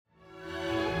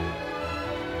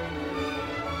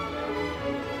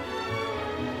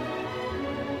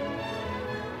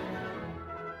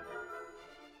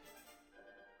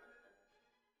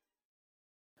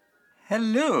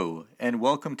Hello, and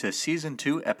welcome to Season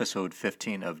 2, Episode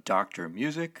 15 of Dr.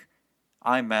 Music.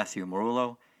 I'm Matthew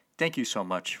Marullo. Thank you so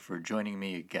much for joining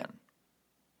me again.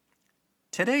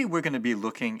 Today we're going to be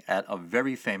looking at a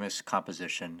very famous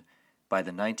composition by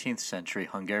the 19th century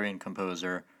Hungarian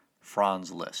composer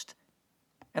Franz Liszt.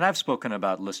 And I've spoken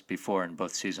about Liszt before in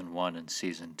both Season 1 and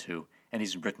Season 2, and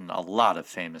he's written a lot of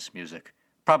famous music.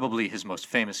 Probably his most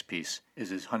famous piece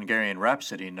is his Hungarian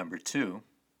Rhapsody No. 2,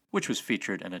 which was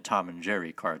featured in a Tom and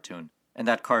Jerry cartoon. And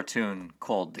that cartoon,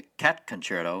 called The Cat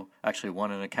Concerto, actually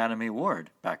won an Academy Award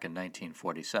back in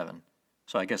 1947.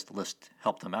 So I guess Liszt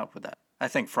helped him out with that. I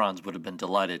think Franz would have been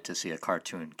delighted to see a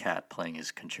cartoon cat playing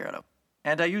his concerto.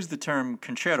 And I use the term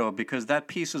concerto because that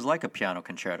piece is like a piano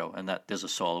concerto, and that there's a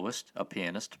soloist, a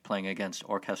pianist, playing against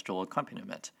orchestral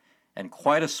accompaniment. And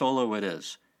quite a solo it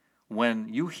is. When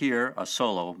you hear a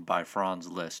solo by Franz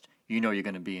Liszt, you know you're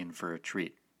going to be in for a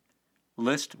treat.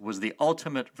 Liszt was the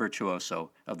ultimate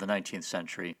virtuoso of the 19th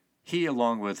century. He,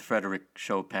 along with Frédéric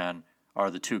Chopin, are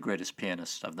the two greatest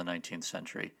pianists of the 19th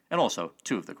century, and also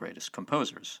two of the greatest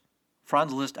composers.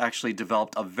 Franz Liszt actually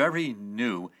developed a very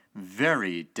new,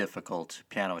 very difficult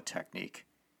piano technique.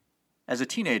 As a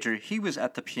teenager, he was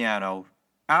at the piano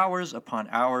hours upon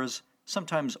hours,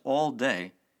 sometimes all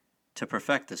day, to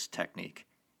perfect this technique.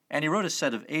 And he wrote a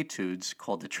set of etudes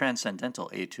called the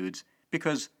Transcendental Etudes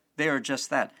because they are just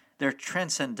that. They're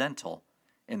transcendental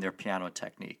in their piano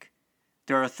technique.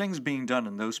 There are things being done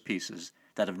in those pieces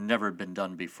that have never been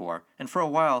done before, and for a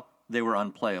while they were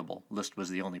unplayable. Liszt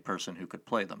was the only person who could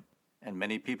play them. And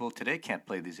many people today can't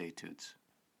play these etudes.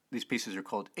 These pieces are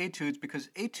called etudes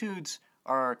because etudes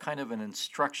are kind of an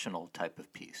instructional type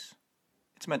of piece.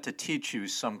 It's meant to teach you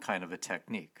some kind of a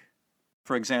technique.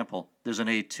 For example, there's an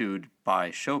etude by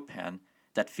Chopin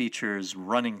that features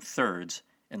running thirds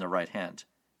in the right hand.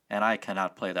 And I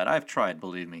cannot play that. I've tried,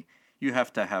 believe me. You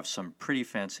have to have some pretty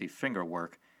fancy finger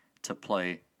work to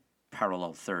play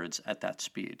parallel thirds at that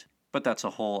speed. But that's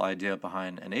a whole idea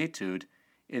behind an etude.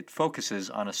 It focuses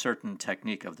on a certain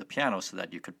technique of the piano so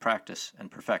that you could practice and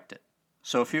perfect it.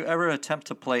 So if you ever attempt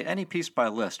to play any piece by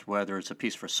Liszt, whether it's a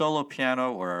piece for solo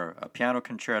piano or a piano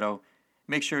concerto,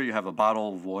 make sure you have a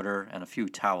bottle of water and a few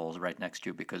towels right next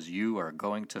to you because you are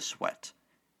going to sweat.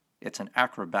 It's an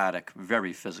acrobatic,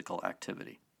 very physical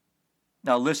activity.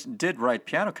 Now, Liszt did write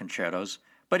piano concertos,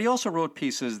 but he also wrote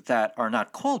pieces that are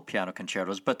not called piano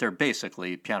concertos, but they're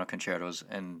basically piano concertos,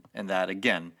 and that,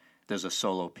 again, there's a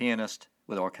solo pianist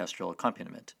with orchestral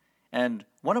accompaniment. And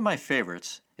one of my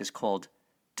favorites is called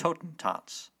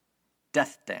Totentanz,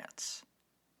 Death Dance.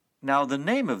 Now, the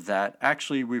name of that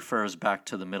actually refers back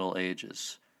to the Middle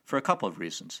Ages for a couple of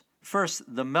reasons. First,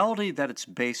 the melody that it's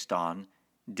based on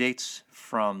dates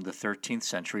from the 13th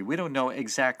century. We don't know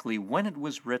exactly when it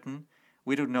was written.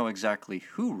 We don't know exactly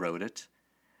who wrote it,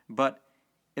 but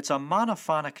it's a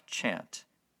monophonic chant.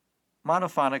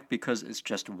 Monophonic because it's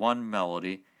just one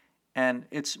melody, and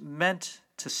it's meant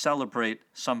to celebrate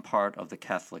some part of the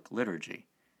Catholic liturgy.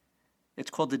 It's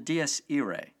called the Dies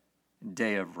Irae,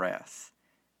 Day of Wrath.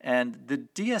 And the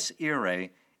Dies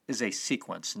Irae is a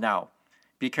sequence. Now,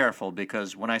 be careful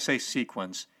because when I say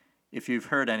sequence, if you've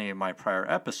heard any of my prior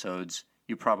episodes,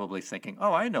 you're probably thinking,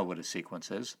 oh, I know what a sequence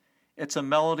is. It's a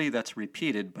melody that's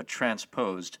repeated but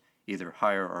transposed either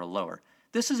higher or lower.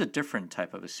 This is a different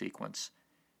type of a sequence.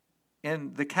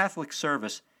 In the Catholic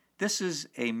service, this is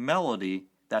a melody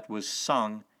that was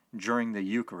sung during the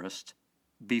Eucharist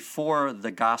before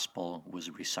the Gospel was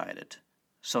recited.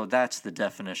 So that's the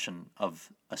definition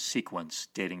of a sequence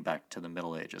dating back to the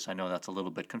Middle Ages. I know that's a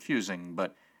little bit confusing,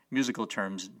 but musical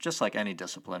terms, just like any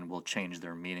discipline, will change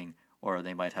their meaning, or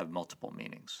they might have multiple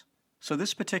meanings. So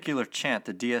this particular chant,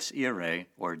 the Dies Irae,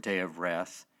 or Day of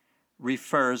Wrath,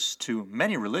 refers to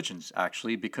many religions,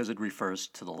 actually, because it refers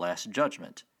to the Last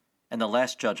Judgment. And the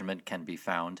Last Judgment can be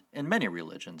found in many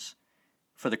religions.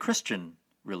 For the Christian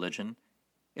religion,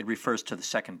 it refers to the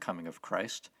second coming of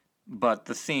Christ, but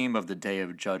the theme of the Day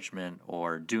of Judgment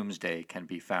or Doomsday can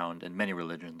be found in many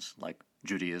religions, like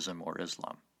Judaism or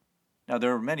Islam. Now,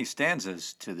 there are many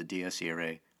stanzas to the Dies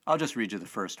Irae. I'll just read you the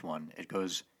first one. It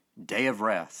goes, Day of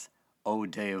Wrath, O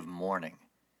day of mourning,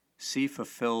 see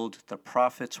fulfilled the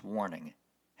prophet's warning,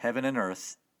 heaven and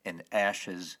earth in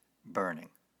ashes burning.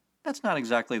 That's not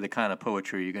exactly the kind of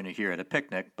poetry you're going to hear at a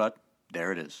picnic, but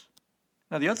there it is.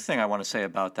 Now, the other thing I want to say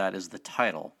about that is the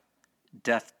title,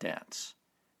 Death Dance.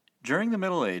 During the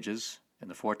Middle Ages, in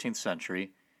the 14th century,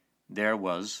 there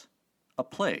was a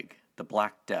plague, the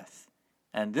Black Death,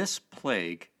 and this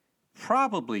plague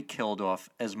probably killed off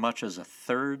as much as a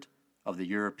third of the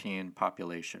European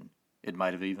population. It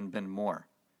might have even been more.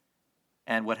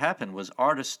 And what happened was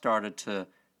artists started to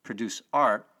produce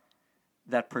art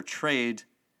that portrayed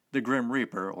the Grim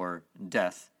Reaper, or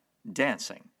Death,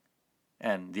 dancing.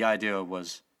 And the idea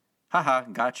was, haha,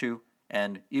 got you,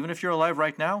 and even if you're alive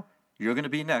right now, you're going to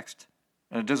be next.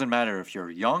 And it doesn't matter if you're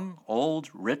young, old,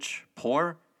 rich,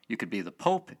 poor, you could be the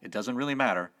Pope, it doesn't really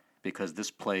matter, because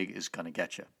this plague is going to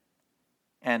get you.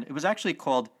 And it was actually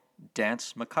called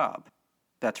Danse Macabre.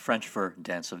 That's French for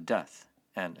Dance of Death,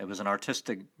 and it was an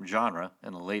artistic genre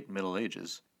in the late Middle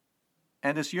Ages.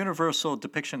 And this universal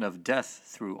depiction of death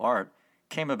through art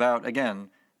came about, again,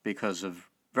 because of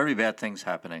very bad things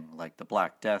happening, like the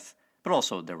Black Death, but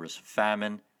also there was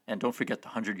famine, and don't forget the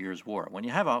 100 Years' War. When you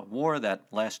have a war that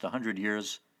lasts 100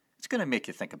 years, it's going to make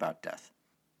you think about death.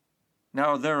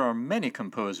 Now, there are many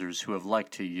composers who have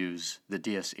liked to use the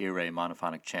Dies Irae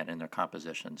monophonic chant in their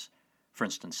compositions. For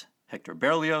instance, Hector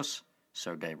Berlioz,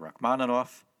 Sergei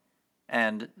Rachmaninoff,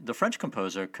 and the French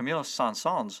composer Camille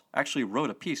Saint-Saëns actually wrote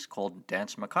a piece called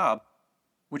Danse Macabre,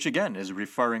 which again is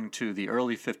referring to the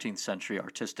early 15th century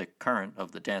artistic current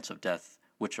of the Dance of Death,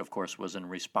 which of course was in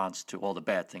response to all the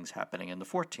bad things happening in the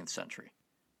 14th century.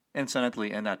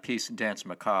 Incidentally, in that piece, Danse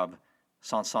Macabre,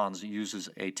 Saint-Saëns uses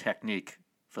a technique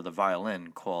for the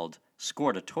violin called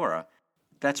scordatura.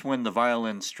 That's when the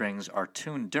violin strings are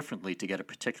tuned differently to get a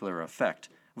particular effect.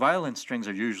 Violin strings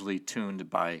are usually tuned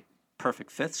by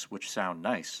perfect fifths, which sound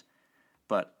nice,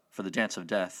 but for the Dance of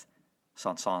Death,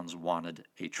 Saint-Saëns wanted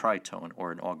a tritone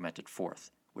or an augmented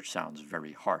fourth, which sounds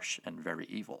very harsh and very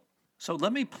evil. So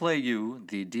let me play you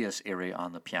the Dies Irae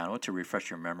on the piano to refresh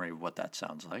your memory of what that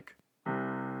sounds like.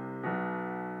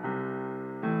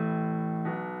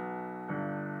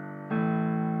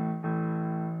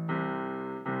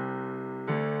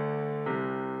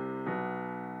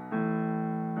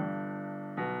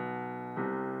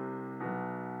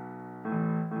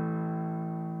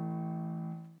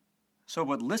 So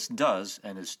what Liszt does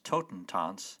in his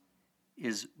Totentanz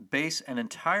is base an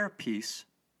entire piece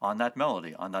on that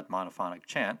melody, on that monophonic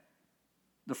chant.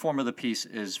 The form of the piece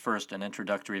is first an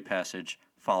introductory passage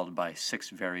followed by 6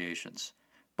 variations.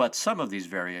 But some of these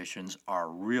variations are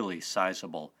really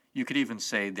sizable. You could even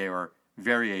say they are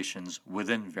variations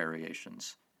within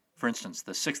variations. For instance,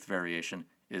 the 6th variation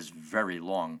is very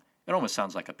long. It almost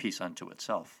sounds like a piece unto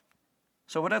itself.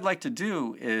 So what I'd like to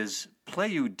do is play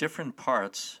you different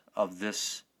parts of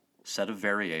this set of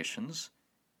variations,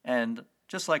 and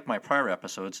just like my prior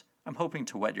episodes, I'm hoping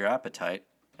to whet your appetite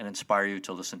and inspire you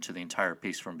to listen to the entire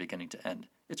piece from beginning to end.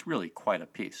 It's really quite a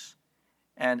piece.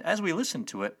 And as we listen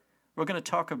to it, we're going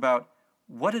to talk about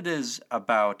what it is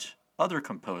about other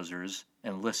composers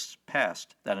in Liszt's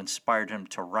past that inspired him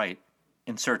to write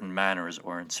in certain manners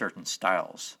or in certain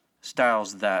styles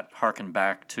that harken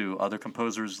back to other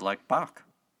composers like Bach.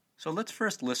 So let's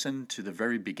first listen to the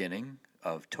very beginning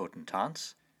of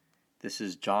Totentanz. This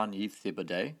is Jean-Yves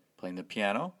Thibaudet playing the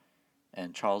piano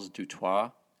and Charles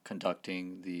Dutoit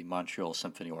conducting the Montreal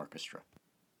Symphony Orchestra.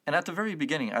 And at the very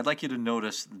beginning, I'd like you to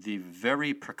notice the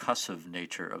very percussive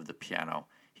nature of the piano.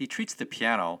 He treats the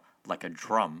piano like a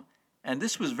drum, and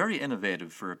this was very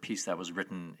innovative for a piece that was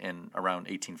written in around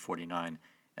 1849,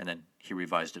 and then he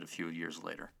revised it a few years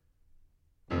later.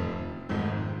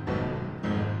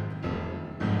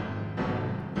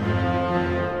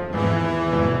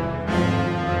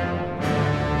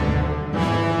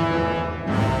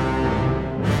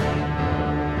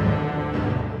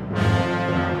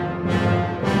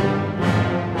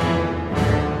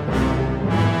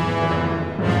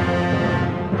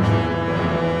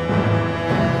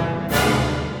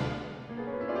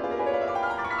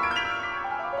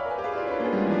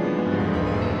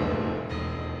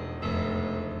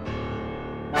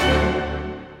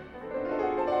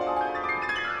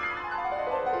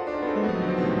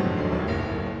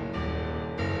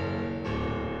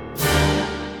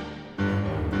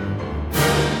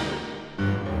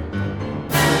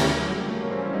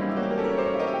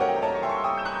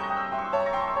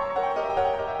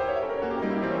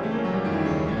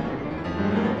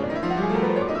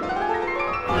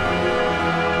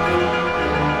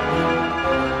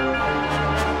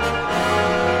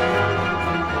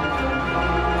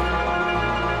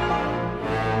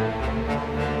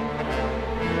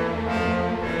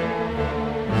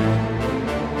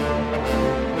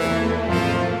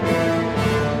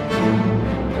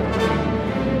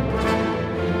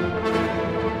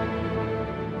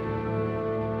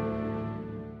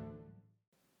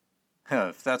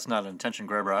 If that's not an attention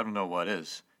grabber, I don't know what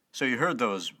is. So you heard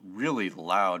those really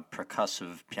loud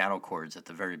percussive piano chords at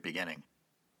the very beginning.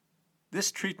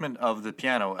 This treatment of the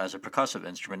piano as a percussive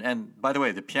instrument, and by the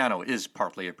way, the piano is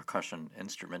partly a percussion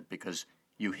instrument because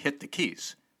you hit the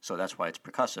keys, so that's why it's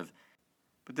percussive.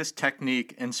 But this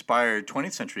technique inspired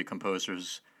 20th century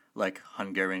composers like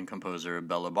Hungarian composer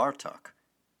Bela Bartok.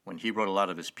 When he wrote a lot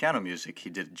of his piano music, he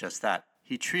did just that.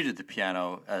 He treated the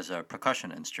piano as a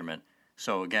percussion instrument.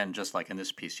 So again, just like in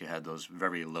this piece, you had those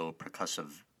very low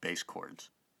percussive bass chords.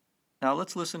 Now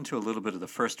let's listen to a little bit of the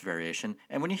first variation.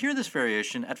 And when you hear this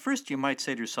variation, at first you might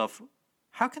say to yourself,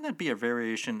 how can that be a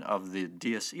variation of the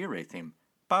Dies Irae theme?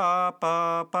 Ba,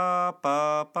 ba, ba,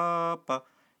 ba, ba, ba.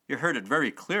 You heard it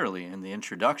very clearly in the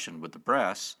introduction with the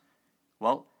brass.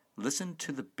 Well, listen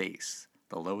to the bass,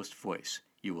 the lowest voice.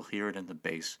 You will hear it in the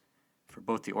bass for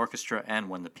both the orchestra and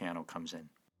when the piano comes in.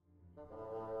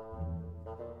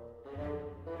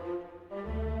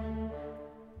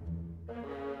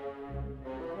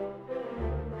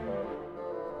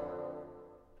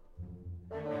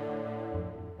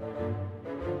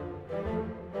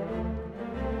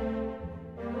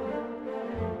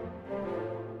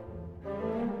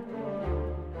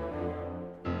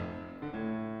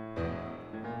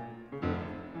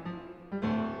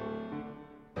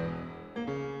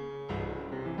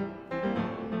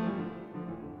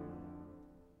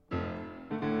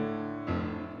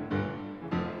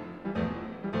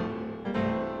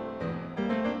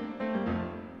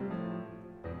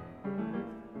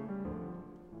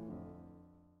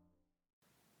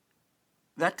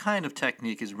 That kind of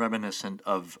technique is reminiscent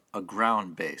of a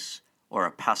ground bass, or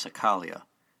a passacaglia,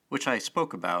 which I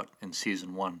spoke about in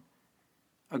Season 1.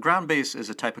 A ground bass is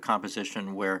a type of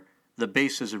composition where the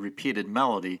bass is a repeated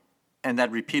melody, and that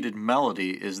repeated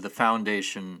melody is the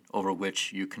foundation over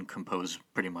which you can compose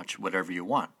pretty much whatever you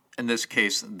want. In this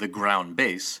case, the ground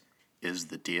bass is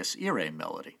the Dies Irae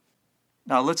melody.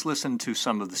 Now let's listen to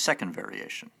some of the second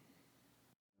variation.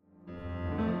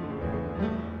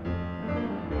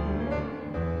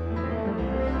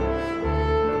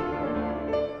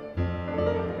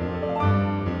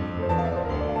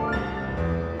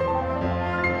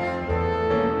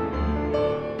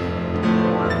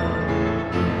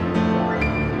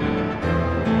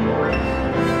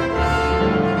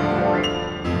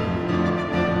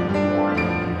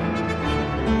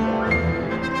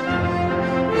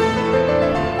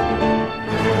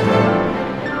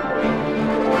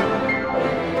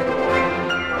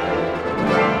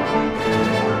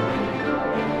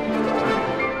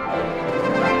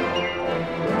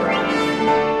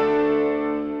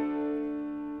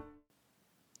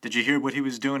 Did you hear what he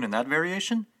was doing in that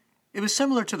variation? It was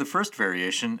similar to the first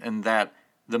variation in that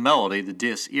the melody, the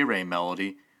Dies Irae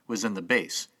melody, was in the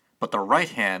bass, but the right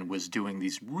hand was doing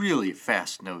these really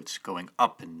fast notes going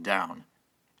up and down.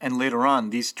 And later on,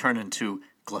 these turn into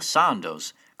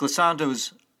glissandos.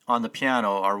 Glissandos on the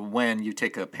piano are when you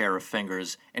take a pair of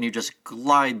fingers and you just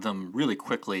glide them really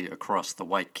quickly across the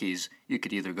white keys. You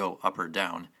could either go up or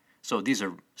down. So these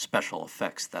are special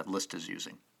effects that Liszt is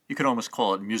using. You could almost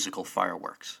call it musical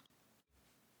fireworks.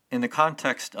 In the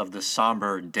context of the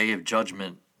somber Day of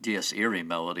Judgment Dies Irae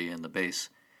melody in the bass,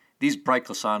 these bright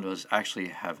glissandos actually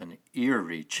have an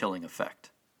eerie, chilling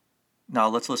effect. Now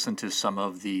let's listen to some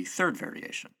of the third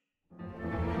variation.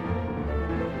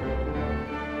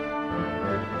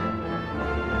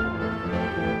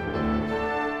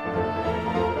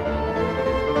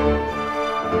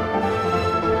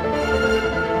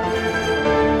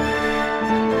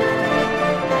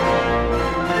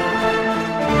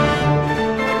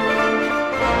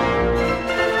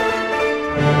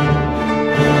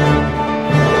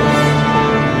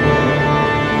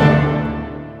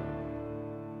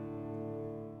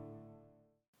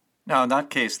 Now, in that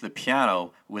case, the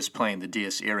piano was playing the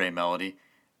Dies Irae melody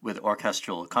with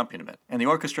orchestral accompaniment, and the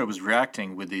orchestra was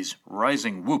reacting with these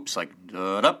rising whoops like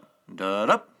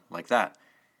da-dup, like that.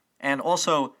 And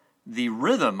also, the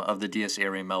rhythm of the Dies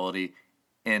Irae melody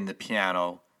in the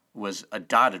piano was a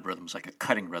dotted rhythm, like a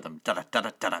cutting rhythm,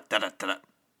 da-da-da-da-da-da-da-da.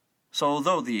 So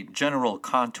although the general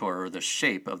contour or the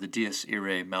shape of the Dies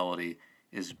Irae melody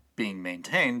is being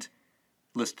maintained,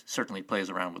 Liszt certainly plays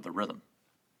around with the rhythm.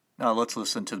 Now let's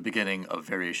listen to the beginning of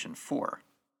Variation 4.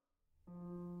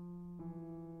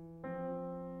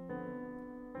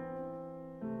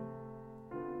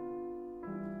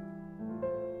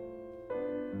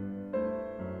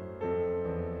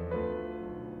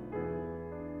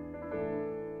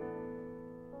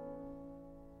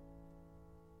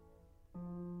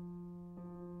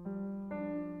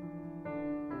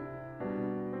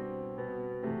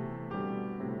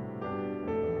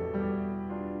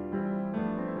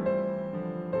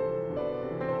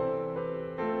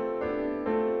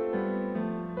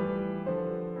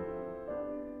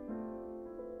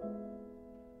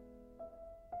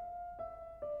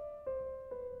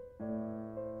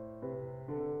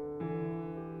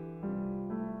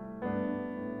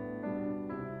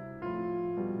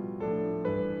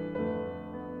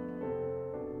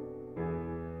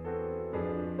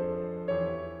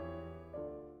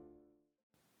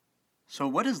 So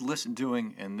what is Liszt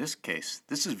doing in this case?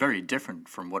 This is very different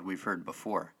from what we've heard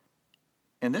before.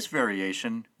 In this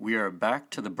variation, we are back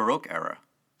to the Baroque era,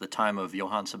 the time of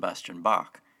Johann Sebastian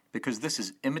Bach, because this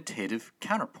is imitative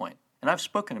counterpoint. And I've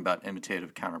spoken about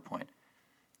imitative counterpoint.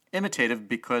 Imitative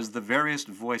because the various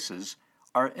voices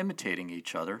are imitating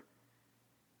each other,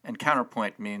 and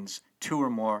counterpoint means two or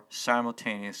more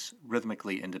simultaneous,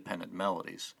 rhythmically independent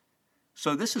melodies.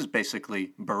 So this is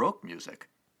basically Baroque music,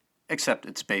 except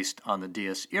it's based on the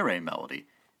Dies Irae melody,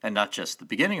 and not just the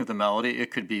beginning of the melody,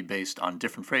 it could be based on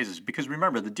different phrases, because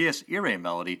remember, the Dies Irae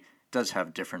melody does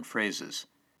have different phrases.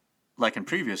 Like in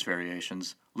previous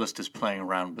variations, Liszt is playing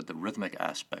around with the rhythmic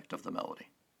aspect of the melody.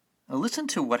 Now listen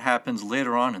to what happens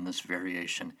later on in this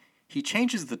variation. He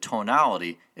changes the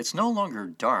tonality. It's no longer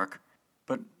dark,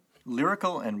 but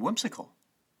lyrical and whimsical.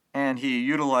 And he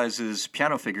utilizes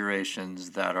piano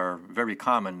figurations that are very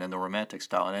common in the Romantic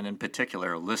style, and in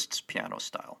particular, Liszt's piano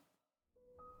style.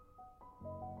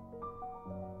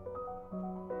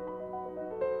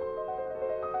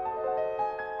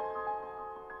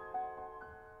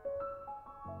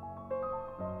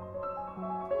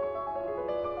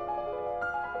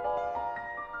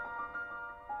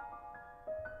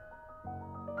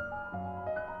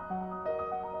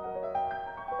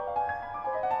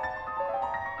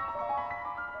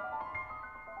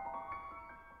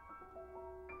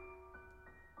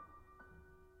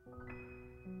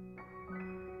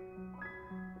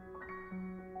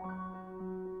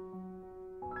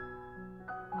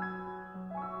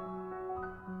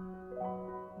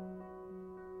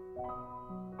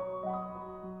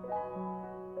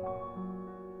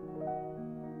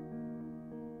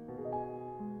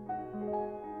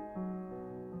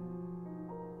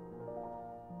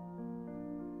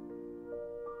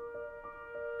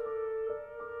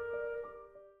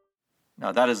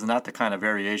 Now, that is not the kind of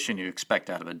variation you expect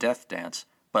out of a death dance,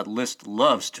 but Liszt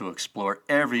loves to explore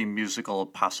every musical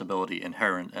possibility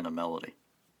inherent in a melody.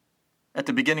 At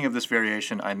the beginning of this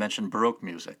variation, I mentioned Baroque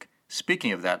music.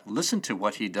 Speaking of that, listen to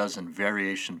what he does in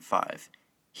Variation 5.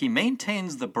 He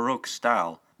maintains the Baroque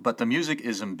style, but the music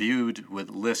is imbued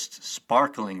with Liszt's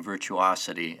sparkling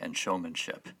virtuosity and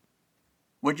showmanship.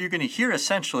 What you're going to hear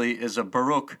essentially is a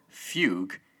Baroque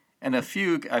fugue, and a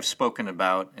fugue I've spoken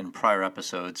about in prior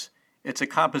episodes. It's a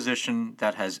composition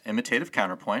that has imitative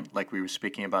counterpoint, like we were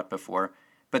speaking about before,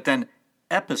 but then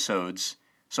episodes.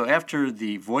 So after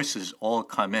the voices all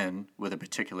come in with a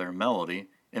particular melody,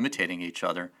 imitating each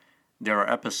other, there are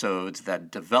episodes that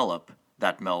develop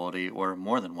that melody or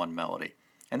more than one melody.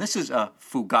 And this is a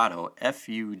fugato,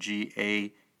 F-U-G-A-T-O,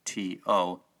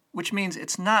 which means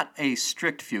it's not a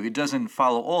strict fugue. It doesn't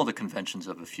follow all the conventions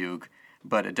of a fugue,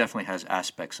 but it definitely has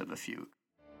aspects of a fugue.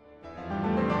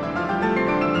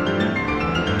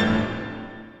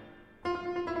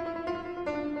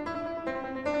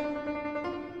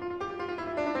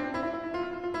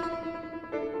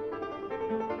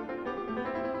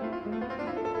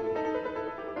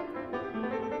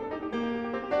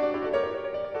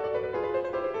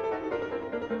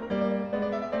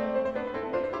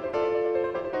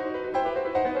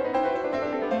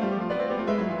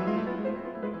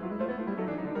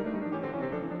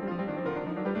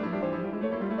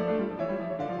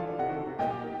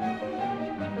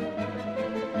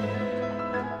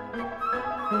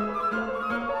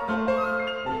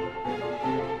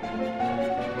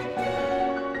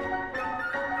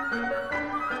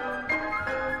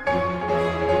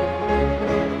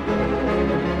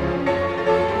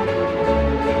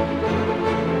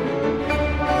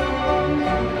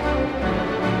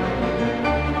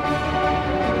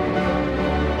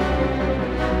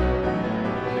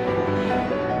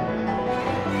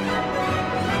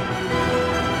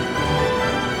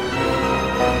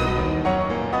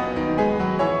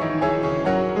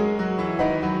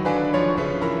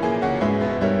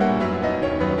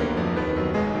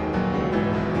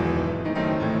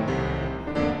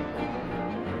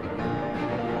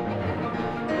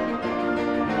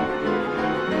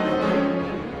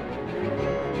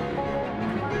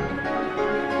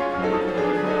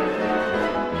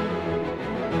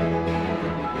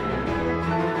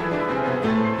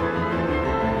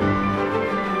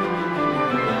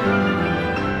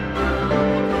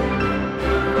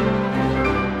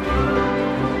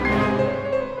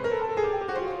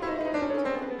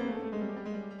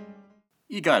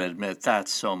 You gotta admit,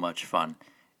 that's so much fun.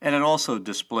 And it also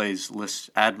displays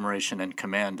Liszt's admiration and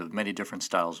command of many different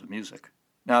styles of music.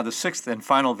 Now, the sixth and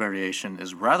final variation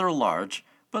is rather large,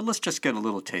 but let's just get a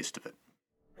little taste of it.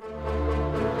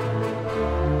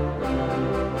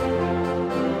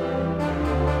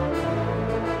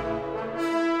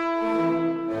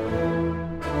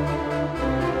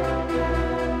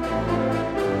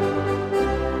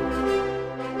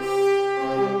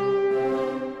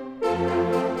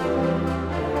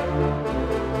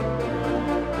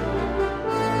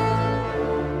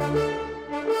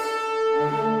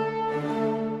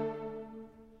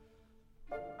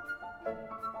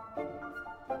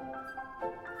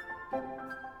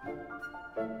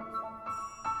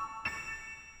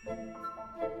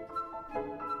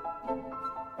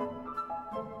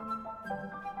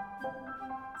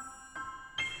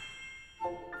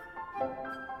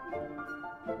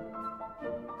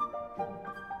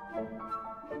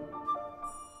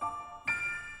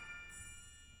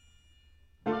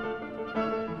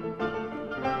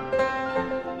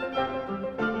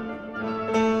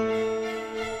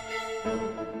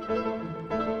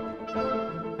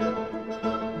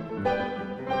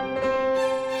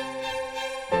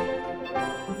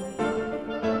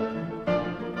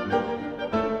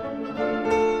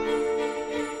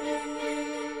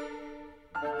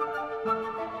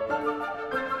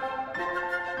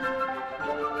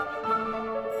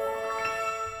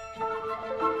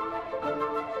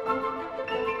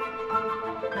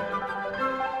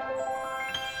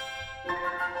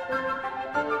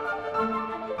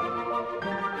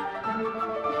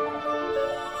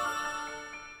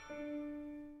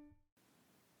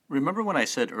 remember when I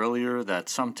said earlier that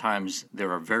sometimes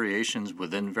there are variations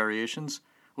within variations?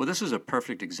 Well, this is a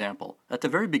perfect example. At the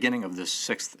very beginning of this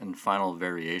sixth and final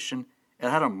variation, it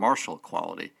had a martial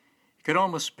quality. You could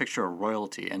almost picture a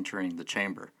royalty entering the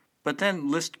chamber. But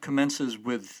then Liszt commences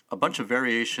with a bunch of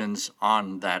variations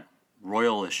on that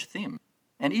royalish theme.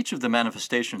 And each of the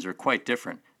manifestations are quite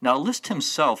different. Now, Liszt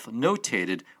himself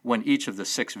notated when each of the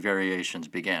 6 variations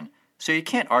began, so you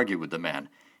can't argue with the man.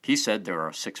 He said there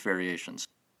are 6 variations.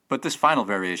 But this final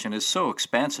variation is so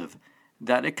expansive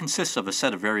that it consists of a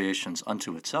set of variations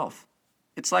unto itself.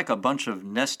 It's like a bunch of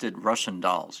nested Russian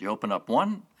dolls. You open up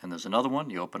one, and there's another one.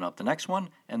 You open up the next one,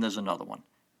 and there's another one.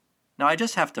 Now, I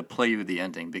just have to play you the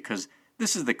ending because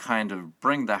this is the kind of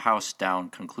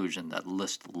bring-the-house-down conclusion that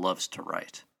Liszt loves to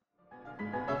write.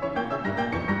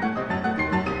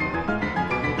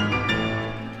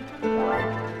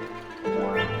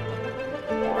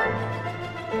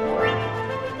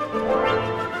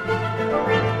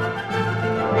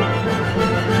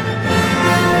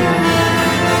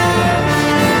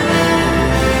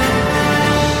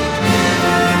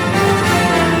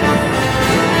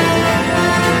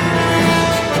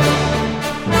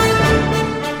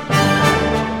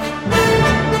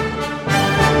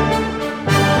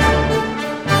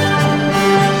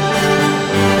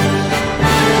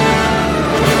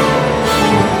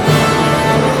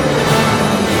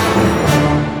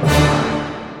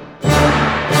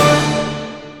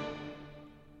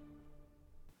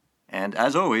 And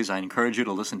as always, I encourage you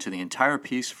to listen to the entire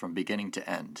piece from beginning to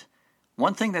end.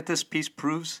 One thing that this piece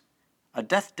proves, a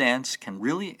death dance can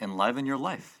really enliven your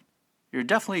life. You're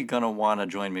definitely going to want to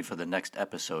join me for the next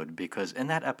episode because in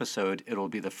that episode, it'll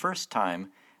be the first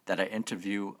time that I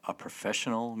interview a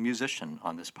professional musician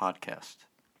on this podcast.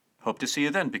 Hope to see you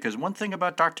then because one thing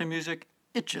about Dr. Music,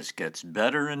 it just gets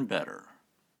better and better.